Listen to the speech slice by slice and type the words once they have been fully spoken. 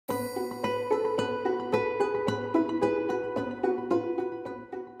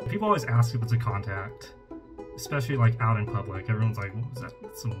People always ask if it's a contact, especially like out in public. Everyone's like, what was that?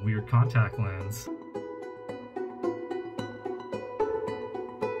 That's some weird contact lens.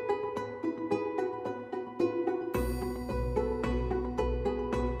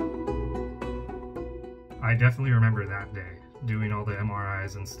 I definitely remember that day, doing all the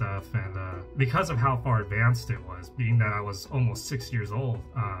MRIs and stuff, and because of how far advanced it was, being that I was almost 6 years old,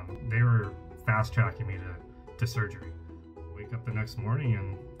 they were fast-tracking me to surgery. Wake up the next morning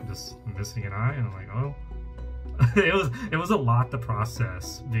and just missing an eye, and I'm like, oh. it was a lot to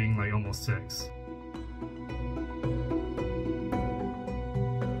process, being like almost 6.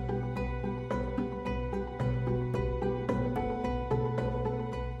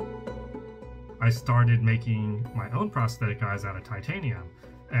 I started making my own prosthetic eyes out of titanium.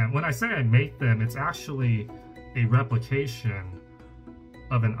 And when I say I make them, it's actually a replication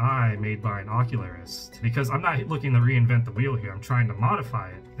of an eye made by an ocularist. Because I'm not looking to reinvent the wheel here, I'm trying to modify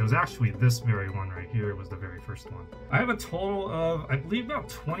it. It was actually this very one right here was the very first one. I have a total of, I believe, about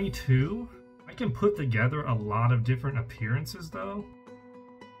 22. I can put together a lot of different appearances though.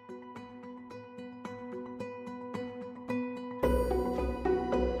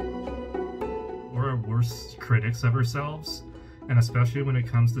 We're worst critics of ourselves, and especially when it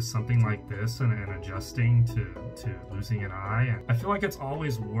comes to something like this and adjusting to losing an eye. I feel like it's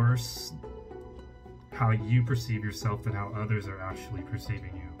always worse how you perceive yourself than how others are actually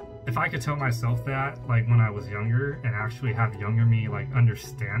perceiving you. If I could tell myself that, like when I was younger, and actually have younger me like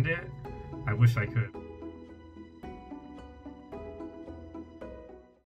understand it, I wish I could.